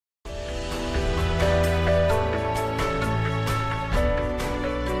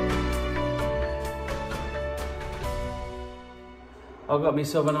I've got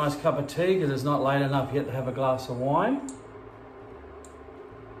myself a nice cup of tea because it's not late enough yet to have a glass of wine.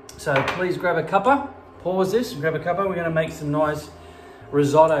 So please grab a cuppa, pause this and grab a cuppa. We're going to make some nice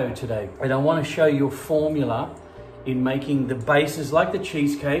risotto today. And I want to show you a formula in making the basis, like the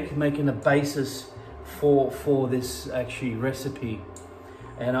cheesecake, making the basis for this actually recipe.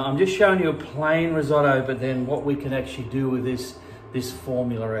 And I'm just showing you a plain risotto, but then what we can actually do with this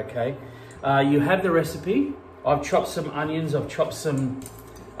formula, okay? You have the recipe. I've chopped some onions, I've chopped some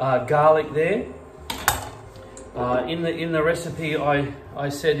garlic there. In the recipe, I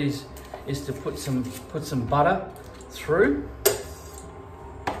said is to put some butter through.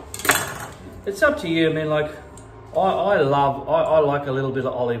 It's up to you. I mean, like I like a little bit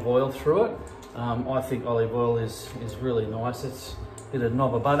of olive oil through it. I think olive oil is really nice. It's a bit of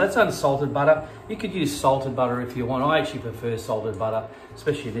knob of butter. That's unsalted butter. You could use salted butter if you want. I actually prefer salted butter,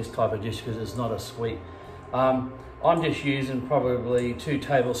 especially in this type of dish because it's not as sweet. I'm just using probably 2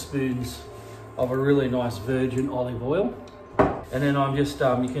 tablespoons of a really nice virgin olive oil. And then I'm just,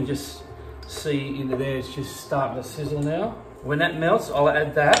 you can just see into there, it's just starting to sizzle now. When that melts, I'll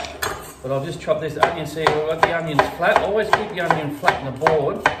add that, but I'll just chop this onion. See, we've got the onions flat. Always keep the onion flat in the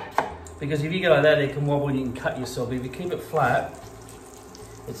board, because if you go like that, it can wobble and you can cut yourself. If you keep it flat,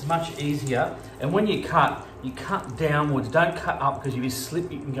 it's much easier. And when you cut downwards. Don't cut up, because if you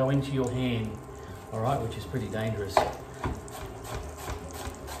slip, you can go into your hand. All right, which is pretty dangerous.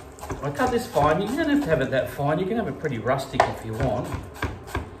 I cut this fine. You don't have to have it that fine. You can have it pretty rustic if you want.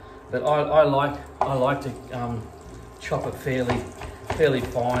 But I like to chop it fairly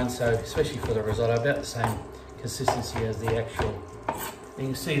fine. So especially for the risotto, about the same consistency as the actual. You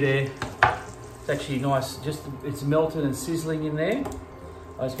can see there, it's actually nice. Just it's melted and sizzling in there.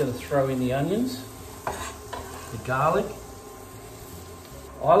 I was going to throw in the onions, the garlic.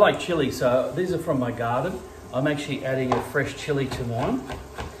 I like chili, so these are from my garden. I'm actually adding a fresh chili to mine.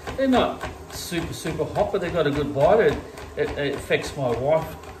 They're not super hot, but they've got a good bite. It affects my wife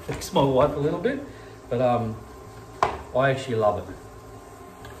a little bit, but I actually love it.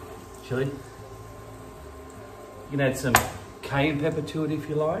 Chili. You can add some cayenne pepper to it if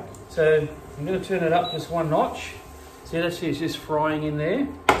you like. So I'm going to turn it up just 1 notch. See, that's just frying in there.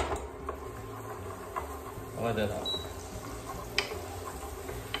 I'll add that up.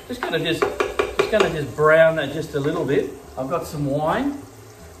 Just gonna just brown that just a little bit. I've got some wine,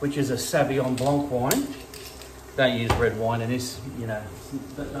 which is a Sauvignon Blanc wine. Don't use red wine in this, you know,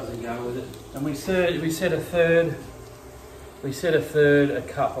 that doesn't go with it. And we said a third a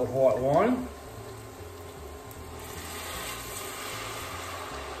cup of white wine.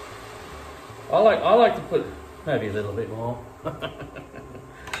 I like to put maybe a little bit more.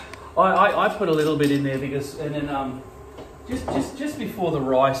 I put a little bit in there because, and then just before the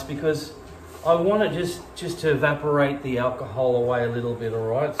rice, because I want it just to evaporate the alcohol away a little bit. All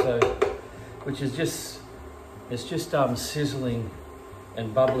right, so which is it's just sizzling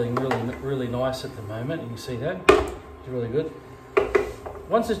and bubbling really nice at the moment. You can see that it's really good.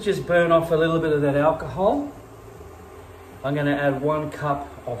 Once it's just burned off a little bit of that alcohol, I'm going to add 1 cup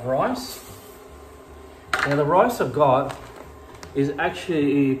of rice. Now the rice I've got is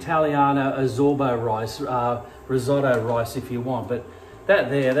actually Italiano Azzurro rice, risotto rice if you want, but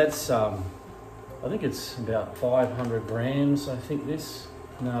that's I think it's about 500 grams. I think this,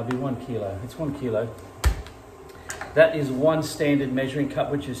 no, it'll be 1 kilo. It's 1 kilo. That is 1 standard measuring cup,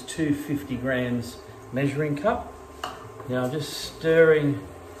 which is 250 grams measuring cup. Now I'm just stirring,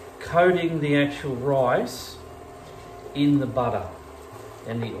 coating the actual rice in the butter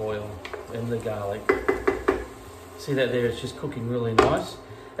and the oil and the garlic. See that there, it's just cooking really nice.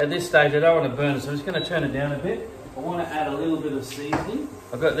 At this stage, I don't want to burn it, so I'm just going to turn it down a bit. I want to add a little bit of seasoning.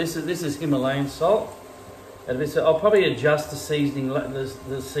 I've got this is Himalayan salt. And this, I'll probably adjust the seasoning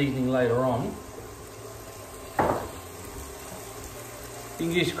later on. You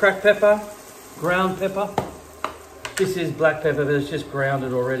can use cracked pepper, ground pepper. This is black pepper, but it's just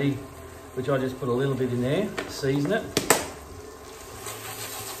grounded already, which I just put a little bit in there, season it.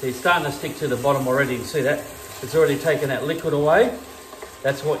 See, it's starting to stick to the bottom already. You can see that. It's already taken that liquid away.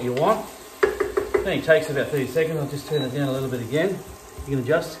 That's what you want. It only takes about 30 seconds. I'll just turn it down a little bit again. You can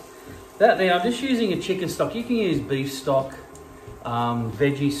adjust that there. I'm just using a chicken stock. You can use beef stock,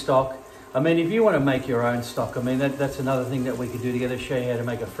 veggie stock. I mean, if you want to make your own stock, I mean, that's another thing that we could do together, show you how to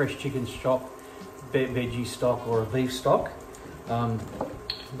make a fresh chicken stock, veggie stock, or a beef stock.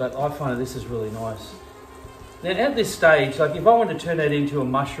 But I find that this is really nice. Now at this stage, like if I wanted to turn that into a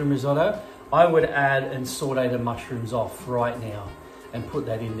mushroom risotto, I would add and saute the mushrooms off right now and put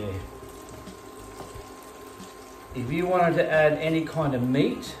that in there. If you wanted to add any kind of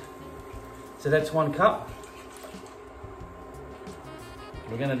meat, so that's 1 cup.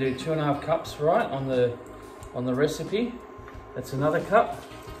 We're going to do 2.5 cups, right, on the recipe. That's another cup.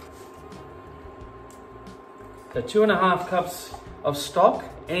 So 2.5 cups of stock,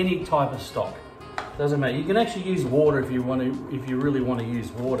 any type of stock. Doesn't matter. You can actually use water if you want to. If you really want to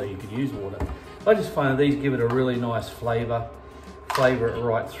use water, you could use water. I just find these give it a really nice flavour it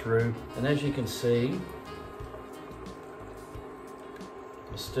right through. And as you can see,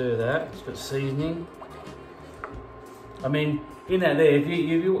 stir that. It's got seasoning. I mean, in that there, if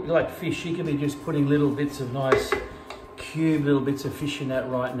you like fish, you could be just putting little bits of nice cube, little bits of fish in that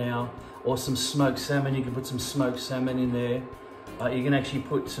right now, or some smoked salmon. You can put some smoked salmon in there. You can actually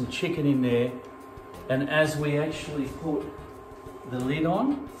put some chicken in there. And as we actually put the lid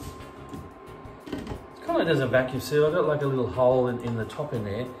on, it kind of does a vacuum seal. I've got like a little hole in the top in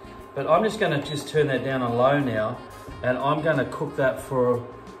there, but I'm just going to just turn that down on low now, and I'm going to cook that for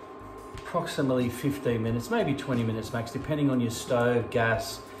approximately 15 minutes, maybe 20 minutes max, depending on your stove,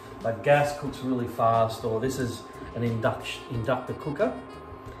 gas. Like gas cooks really fast, or this is an inductor cooker,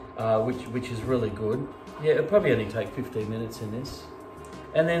 which is really good. Yeah, it'll probably only take 15 minutes in this.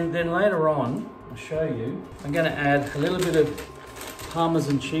 And then later on, I'll show you, I'm going to add a little bit of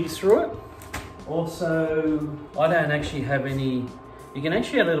Parmesan cheese through it. Also, I don't actually have any, you can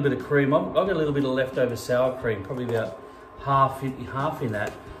actually add a little bit of cream. I've got a little bit of leftover sour cream, probably about half in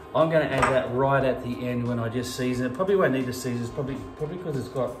that. I'm going to add that right at the end when I just season it. Probably won't need to season, probably because it's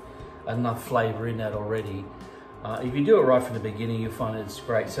got enough flavour in that already. If you do it right from the beginning, you'll find it's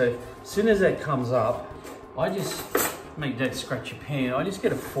great. So as soon as that comes up, I just make that scratchy pan. I just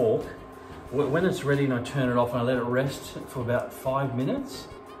get a fork. When it's ready and I turn it off and I let it rest for about 5 minutes,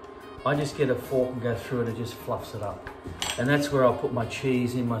 I just get a fork and go through it and it just fluffs it up. And that's where I'll put my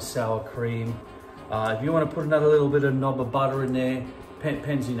cheese in, my sour cream. If you want to put another little bit of knob of butter in there,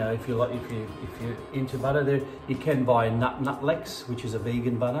 depends, you know, if you're into butter there, you can buy Nutlex, which is a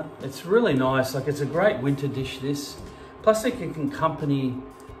vegan butter. It's really nice. Like, it's a great winter dish, this. Plus it can accompany,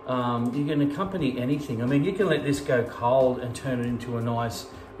 you can accompany anything. I mean, you can let this go cold and turn it into a nice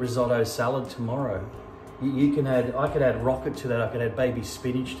risotto salad tomorrow. You can add, I could add rocket to that. I could add baby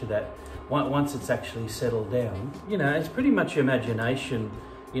spinach to that once it's actually settled down. You know, it's pretty much your imagination.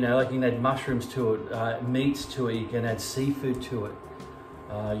 You know, like you can add mushrooms to it, meats to it, you can add seafood to it.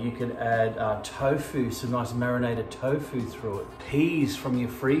 You can add tofu, some nice marinated tofu through it. Peas from your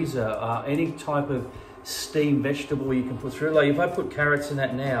freezer, any type of steamed vegetable you can put through. Like if I put carrots in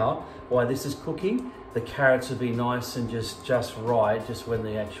that now, while this is cooking, the carrots would be nice and just right, just when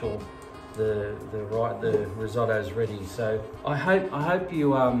the actual, the risotto is ready. So I hope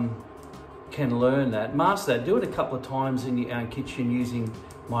you can learn that, master that, do it a couple of times in your own kitchen using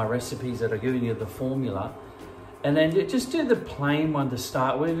my recipes that are giving you the formula. And then just do the plain one to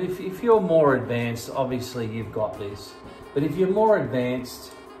start with. If you're more advanced, obviously you've got this. But if you're more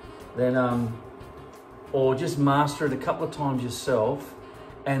advanced, then, or just master it a couple of times yourself,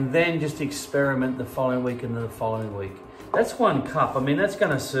 and then just experiment the following week and the following week. That's 1 cup. I mean, that's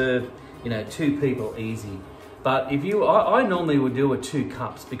gonna serve, you know, 2 people easy. But if you, I normally would do 2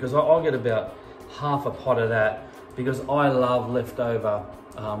 cups because I'll get about half a pot of that because I love leftover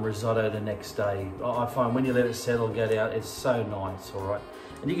risotto the next day. I find when you let it settle, get out, it's so nice, all right?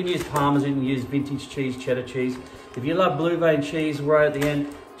 And you can use Parmesan, you can use vintage cheese, cheddar cheese. If you love blue vein cheese right at the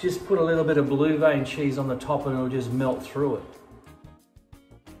end, just put a little bit of blue vein cheese on the top and it'll just melt through it.